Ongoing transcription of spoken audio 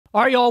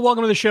All right, y'all,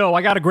 welcome to the show.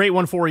 I got a great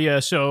one for you.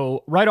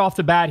 So right off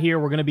the bat here,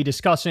 we're going to be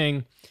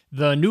discussing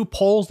the new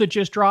polls that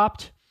just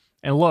dropped.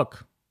 And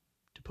look,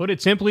 to put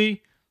it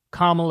simply,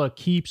 Kamala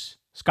keeps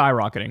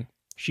skyrocketing.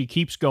 She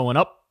keeps going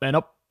up and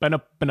up and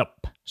up and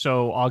up.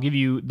 So I'll give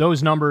you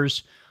those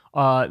numbers.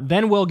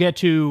 Then we'll get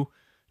to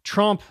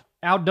Trump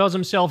outdoes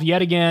himself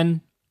yet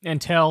again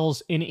and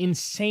tells an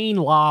insane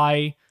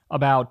lie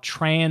about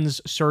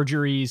trans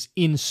surgeries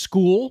in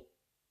school.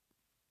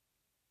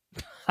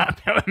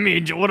 I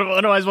mean, what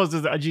am I supposed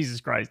to say?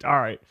 Jesus Christ. All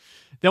right.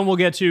 Then we'll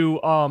get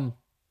to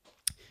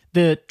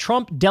the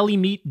Trump deli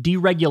meat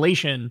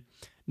deregulation.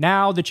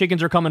 Now the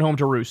chickens are coming home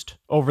to roost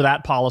over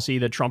that policy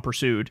that Trump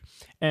pursued.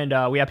 And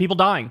we have people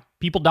dying.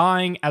 People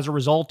dying as a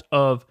result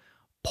of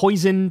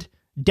poisoned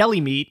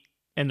deli meat.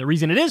 And the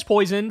reason it is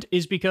poisoned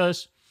is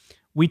because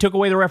we took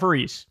away the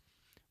referees.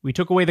 We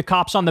took away the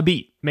cops on the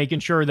beat, making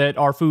sure that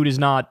our food is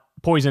not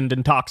poisoned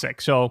and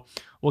toxic. So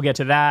we'll get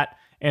to that.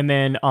 And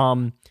then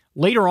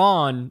later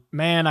on,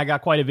 man, I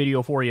got quite a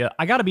video for you.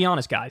 I got to be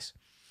honest, guys.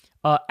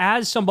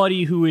 As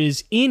somebody who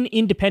is in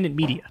independent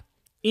media,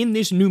 in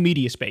this new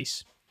media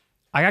space,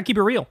 I got to keep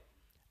it real.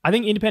 I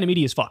think independent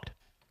media is fucked.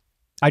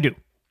 I do.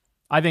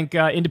 I think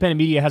independent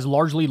media has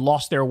largely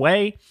lost their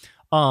way.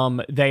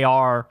 I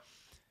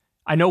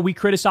know we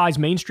criticize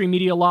mainstream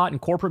media a lot and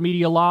corporate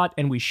media a lot,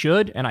 and we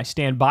should, and I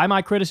stand by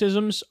my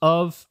criticisms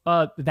of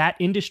that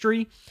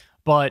industry.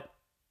 But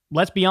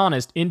let's be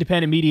honest,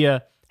 independent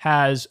media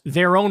has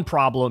their own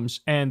problems,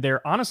 and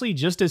they're honestly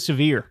just as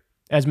severe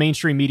as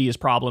mainstream media's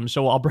problems.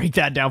 So I'll break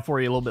that down for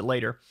you a little bit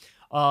later.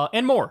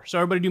 And more. So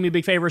everybody do me a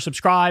big favor,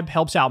 subscribe,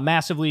 helps out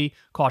massively,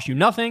 costs you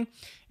nothing.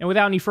 And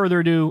without any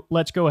further ado,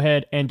 let's go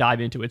ahead and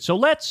dive into it. So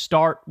let's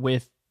start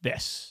with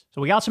this.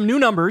 So we got some new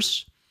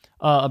numbers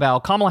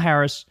about Kamala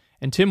Harris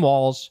and Tim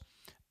Walz,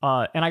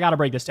 and I got to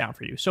break this down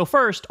for you. So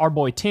first, our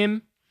boy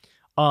Tim,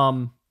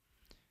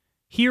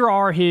 here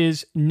are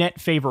his net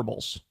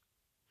favorables.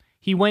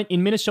 He went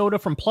in Minnesota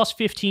from plus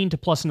 15 to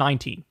plus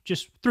 19,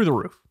 just through the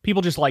roof.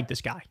 People just like this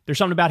guy. There's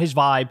something about his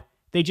vibe.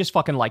 They just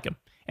fucking like him.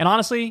 And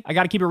honestly, I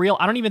got to keep it real.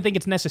 I don't even think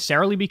it's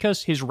necessarily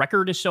because his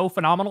record is so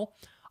phenomenal.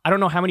 I don't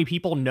know how many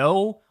people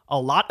know a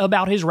lot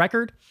about his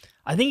record.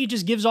 I think he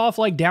just gives off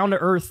like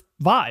down-to-earth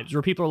vibes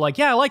where people are like,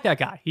 yeah, I like that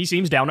guy. He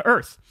seems down to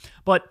earth.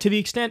 But to the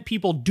extent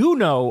people do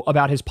know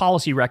about his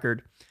policy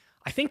record,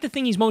 I think the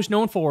thing he's most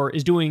known for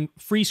is doing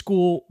free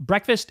school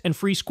breakfast and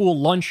free school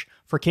lunch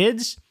for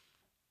kids.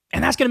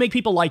 And that's going to make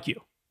people like you.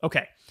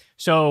 Okay,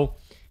 so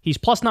he's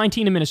plus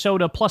 19 in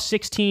Minnesota, plus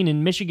 16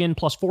 in Michigan,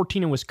 plus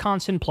 14 in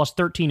Wisconsin, plus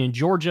 13 in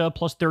Georgia,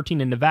 plus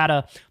 13 in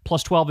Nevada,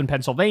 plus 12 in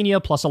Pennsylvania,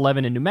 plus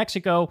 11 in New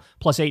Mexico,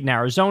 plus 8 in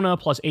Arizona,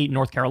 plus 8 in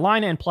North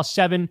Carolina, and plus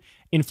 7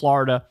 in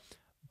Florida.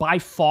 By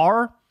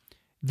far,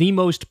 the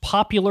most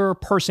popular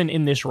person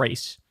in this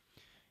race.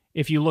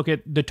 If you look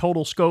at the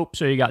total scope,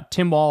 so you got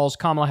Tim Walz,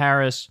 Kamala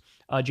Harris,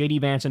 J.D.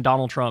 Vance, and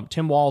Donald Trump.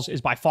 Tim Walz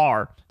is by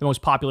far the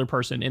most popular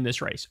person in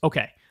this race.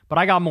 Okay, but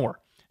I got more.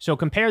 So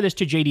compare this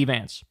to J.D.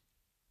 Vance.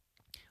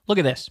 Look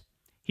at this.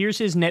 Here's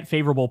his net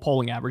favorable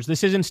polling average.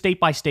 This isn't state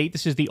by state.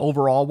 This is the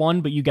overall one,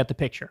 but you get the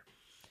picture.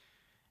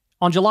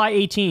 On July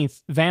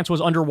 18th, Vance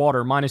was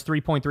underwater, minus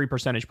 3.3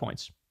 percentage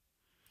points.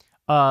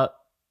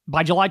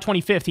 By July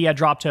 25th, he had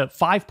dropped to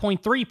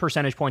 5.3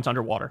 percentage points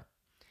underwater.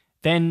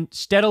 Then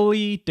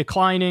steadily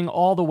declining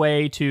all the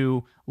way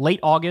to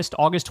late August,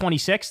 August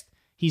 26th,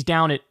 he's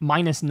down at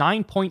minus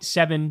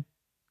 9.7%.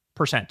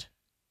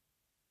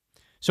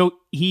 So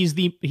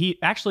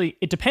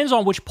it depends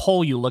on which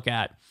poll you look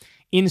at.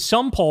 In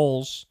some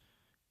polls,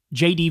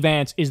 J.D.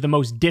 Vance is the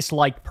most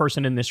disliked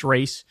person in this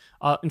race.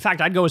 In fact,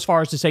 I'd go as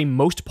far as to say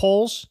most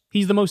polls,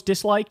 he's the most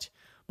disliked.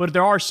 But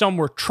there are some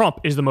where Trump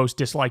is the most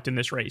disliked in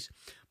this race.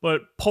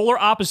 But polar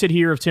opposite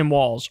here of Tim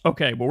Walz.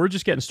 Okay, but we're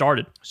just getting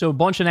started. So a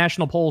bunch of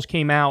national polls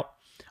came out.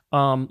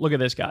 Look at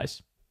this,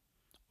 guys.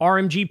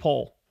 RMG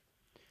poll.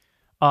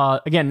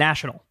 Again,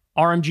 national.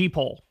 RMG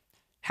poll.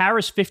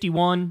 Harris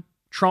 51,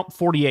 Trump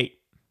 48.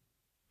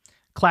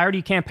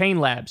 Clarity Campaign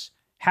Labs.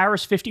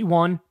 Harris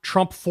 51,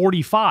 Trump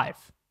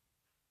 45.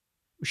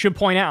 We should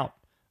point out,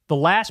 the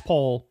last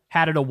poll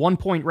had it a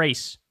 1-point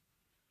race.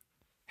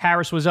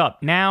 Harris was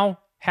up. Now,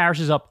 Harris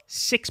is up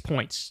 6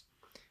 points.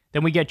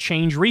 Then we get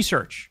Change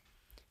Research.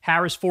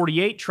 Harris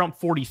 48, Trump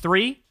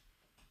 43.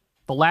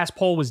 The last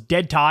poll was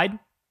dead tied.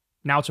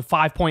 Now it's a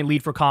 5-point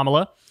lead for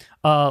Kamala.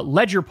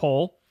 Ledger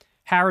poll.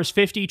 Harris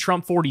 50,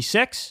 Trump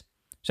 46.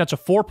 So that's a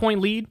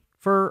 4-point lead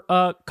for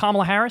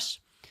Kamala Harris.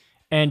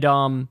 And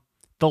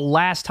the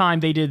last time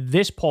they did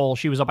this poll,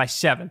 she was up by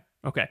 7.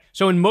 Okay.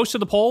 So in most of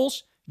the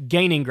polls,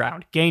 gaining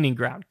ground, gaining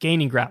ground,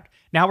 gaining ground.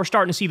 Now we're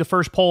starting to see the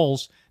first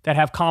polls that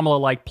have Kamala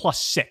like plus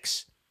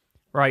 6.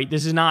 Right?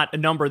 This is not a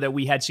number that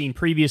we had seen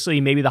previously.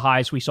 Maybe the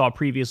highest we saw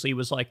previously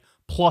was like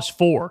plus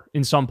 4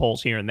 in some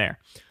polls here and there.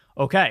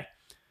 Okay.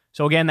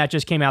 So again, that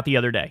just came out the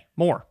other day.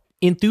 More.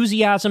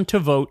 Enthusiasm to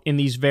vote in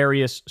these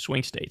various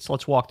swing states.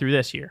 Let's walk through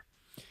this here.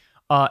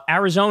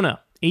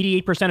 Arizona,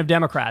 88% of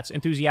Democrats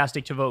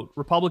enthusiastic to vote.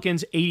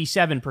 Republicans,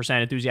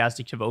 87%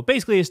 enthusiastic to vote.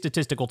 Basically a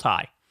statistical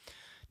tie.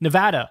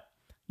 Nevada,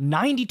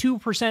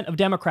 92% of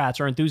Democrats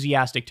are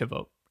enthusiastic to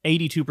vote.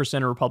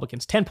 82% are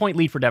Republicans. 10-point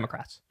lead for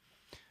Democrats.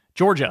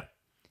 Georgia,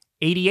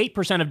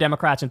 88% of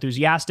Democrats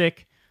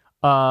enthusiastic.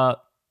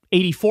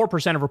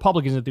 84% of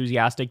Republicans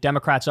enthusiastic.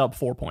 Democrats up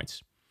 4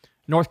 points.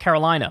 North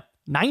Carolina,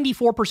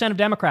 94% of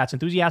Democrats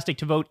enthusiastic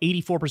to vote.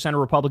 84% of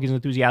Republicans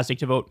enthusiastic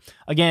to vote.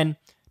 Again,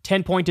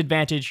 10-point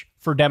advantage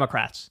for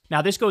Democrats.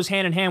 Now, this goes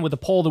hand in hand with the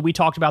poll that we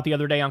talked about the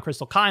other day on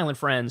Crystal Kyle and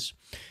Friends.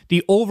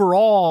 The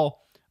overall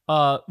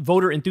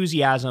voter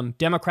enthusiasm,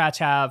 Democrats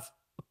have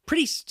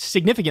pretty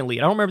significantly.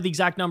 I don't remember the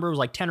exact number. It was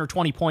like 10 or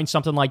 20 points,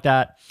 something like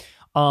that.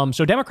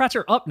 So Democrats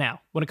are up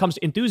now when it comes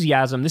to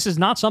enthusiasm. This is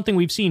not something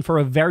we've seen for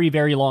a very,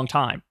 very long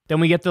time. Then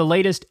we get the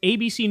latest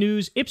ABC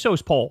News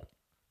Ipsos poll.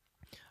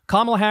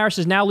 Kamala Harris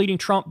is now leading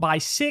Trump by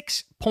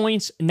 6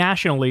 points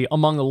nationally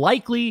among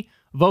likely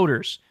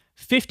voters,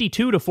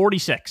 52 to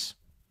 46.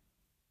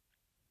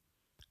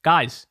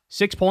 Guys,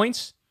 6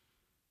 points.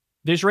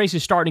 This race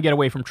is starting to get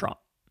away from Trump,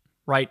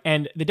 right?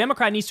 And the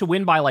Democrat needs to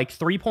win by like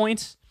 3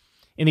 points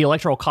in the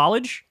Electoral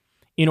College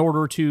in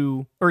order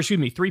to,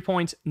 3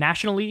 points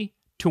nationally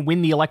to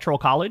win the Electoral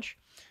College.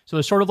 So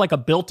there's sort of like a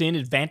built-in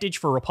advantage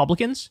for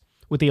Republicans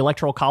with the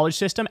Electoral College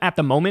system. At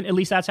the moment, at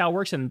least that's how it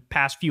works in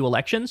past few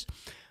elections.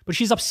 But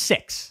she's up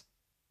 6.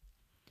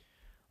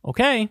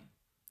 Okay.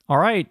 All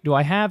right. Do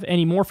I have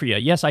any more for you?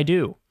 Yes, I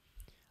do.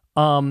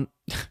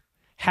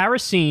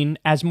 Harris seen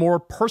as more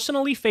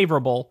personally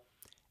favorable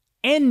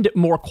and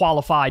more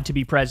qualified to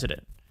be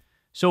president.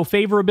 So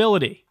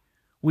favorability,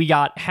 we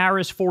got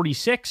Harris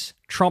 46,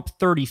 Trump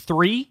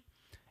 33.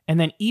 And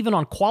then even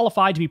on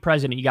qualified to be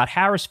president, you got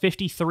Harris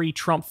 53,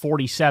 Trump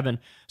 47.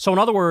 So in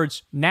other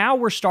words, now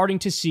we're starting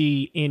to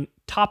see in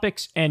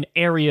topics and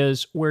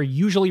areas where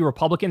usually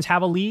Republicans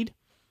have a lead,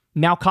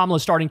 now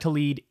Kamala's starting to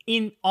lead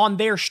on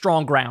their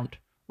strong ground,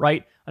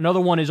 right? Another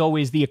one is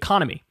always the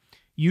economy.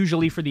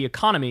 Usually for the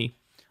economy,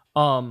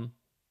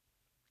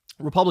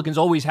 Republicans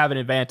always have an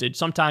advantage,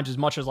 sometimes as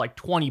much as like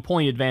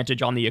 20-point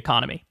advantage on the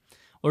economy.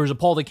 There was a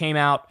poll that came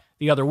out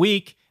the other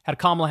week, had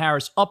Kamala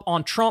Harris up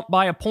on Trump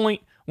by a point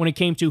when it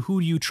came to who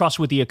do you trust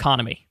with the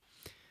economy.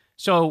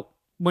 So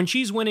when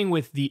she's winning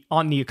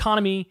on the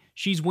economy,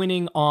 she's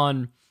winning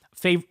on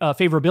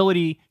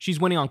favorability, she's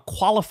winning on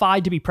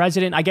qualified to be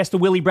president. I guess the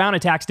Willie Brown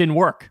attacks didn't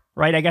work,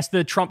 right? I guess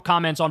the Trump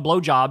comments on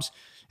blowjobs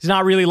is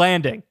not really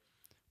landing.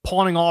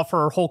 Pawning off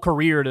her whole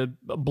career to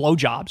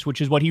blowjobs,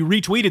 which is what he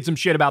retweeted some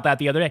shit about that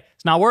the other day.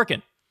 It's not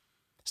working.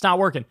 It's not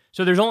working.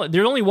 So there's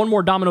only one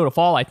more domino to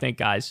fall, I think,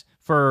 guys,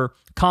 for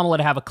Kamala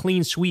to have a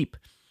clean sweep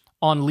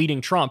on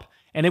leading Trump.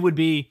 And it would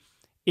be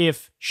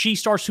if she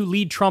starts to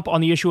lead Trump on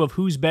the issue of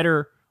who's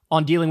better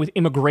on dealing with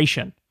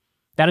immigration.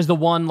 That is the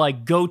one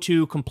like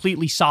go-to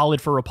completely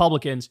solid for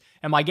Republicans.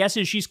 And my guess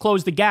is she's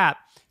closed the gap.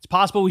 It's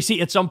possible we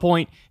see at some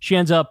point she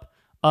ends up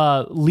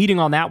leading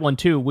on that one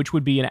too, which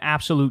would be an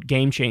absolute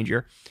game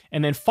changer.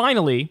 And then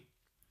finally,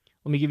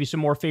 let me give you some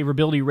more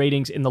favorability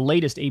ratings in the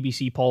latest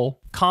ABC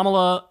poll.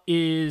 Kamala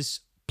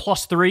is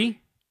 +3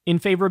 in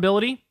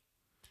favorability.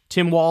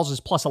 Tim Walz is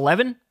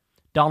 +11.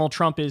 Donald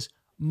Trump is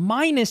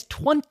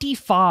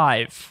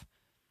 -25.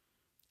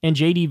 And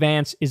JD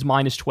Vance is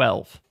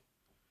 -12.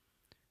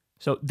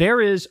 So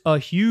there is a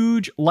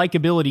huge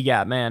likability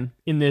gap, man,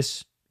 in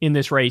this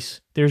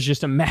race. There's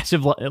just a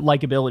massive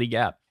likability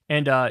gap.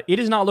 And it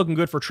is not looking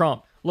good for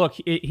Trump. Look,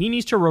 he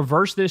needs to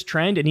reverse this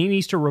trend, and he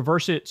needs to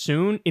reverse it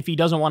soon if he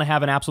doesn't want to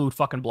have an absolute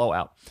fucking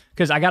blowout.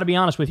 Because I got to be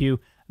honest with you,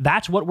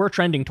 that's what we're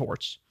trending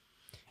towards.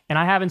 And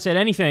I haven't said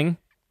anything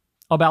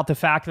about the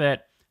fact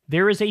that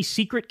there is a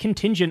secret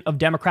contingent of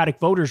Democratic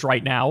voters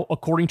right now,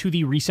 according to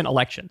the recent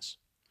elections.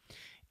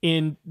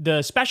 In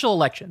the special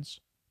elections,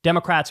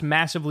 Democrats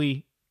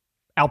massively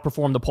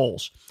outperformed the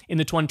polls. In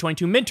the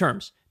 2022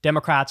 midterms,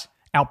 Democrats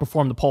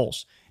outperformed the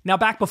polls. Now,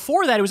 back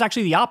before that, it was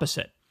actually the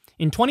opposite.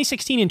 In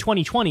 2016 and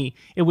 2020,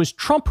 it was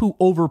Trump who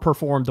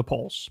overperformed the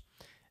polls.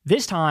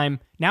 This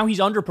time, now he's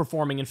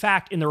underperforming. In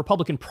fact, in the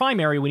Republican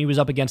primary, when he was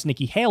up against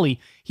Nikki Haley,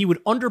 he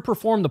would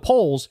underperform the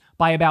polls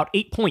by about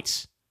 8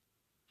 points.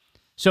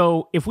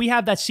 So if we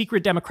have that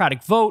secret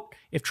Democratic vote,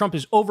 if Trump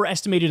is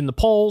overestimated in the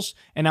polls,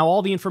 and now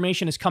all the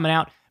information is coming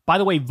out, by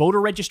the way,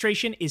 voter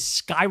registration is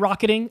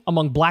skyrocketing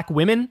among black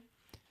women.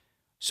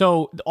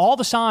 So all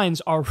the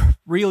signs are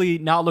really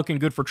not looking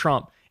good for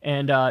Trump.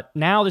 And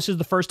now this is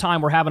the first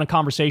time we're having a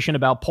conversation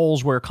about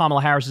polls where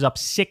Kamala Harris is up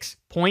 6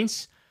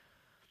 points.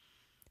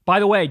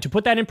 By the way, to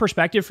put that in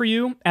perspective for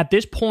you, at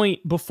this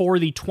point before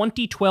the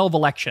 2012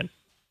 election,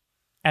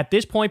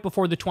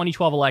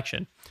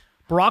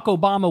 Barack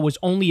Obama was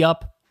only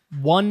up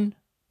 1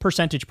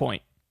 percentage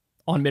point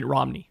on Mitt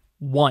Romney.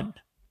 1.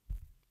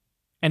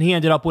 And he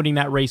ended up winning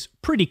that race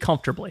pretty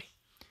comfortably.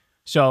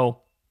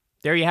 So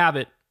there you have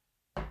it.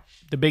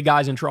 The big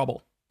guy's in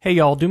trouble. Hey,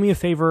 y'all, do me a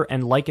favor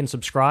and like and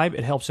subscribe.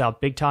 It helps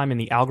out big time in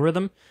the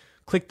algorithm.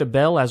 Click the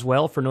bell as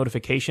well for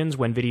notifications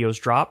when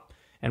videos drop.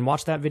 And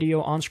watch that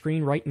video on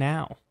screen right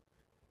now.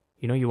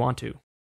 You know you want to.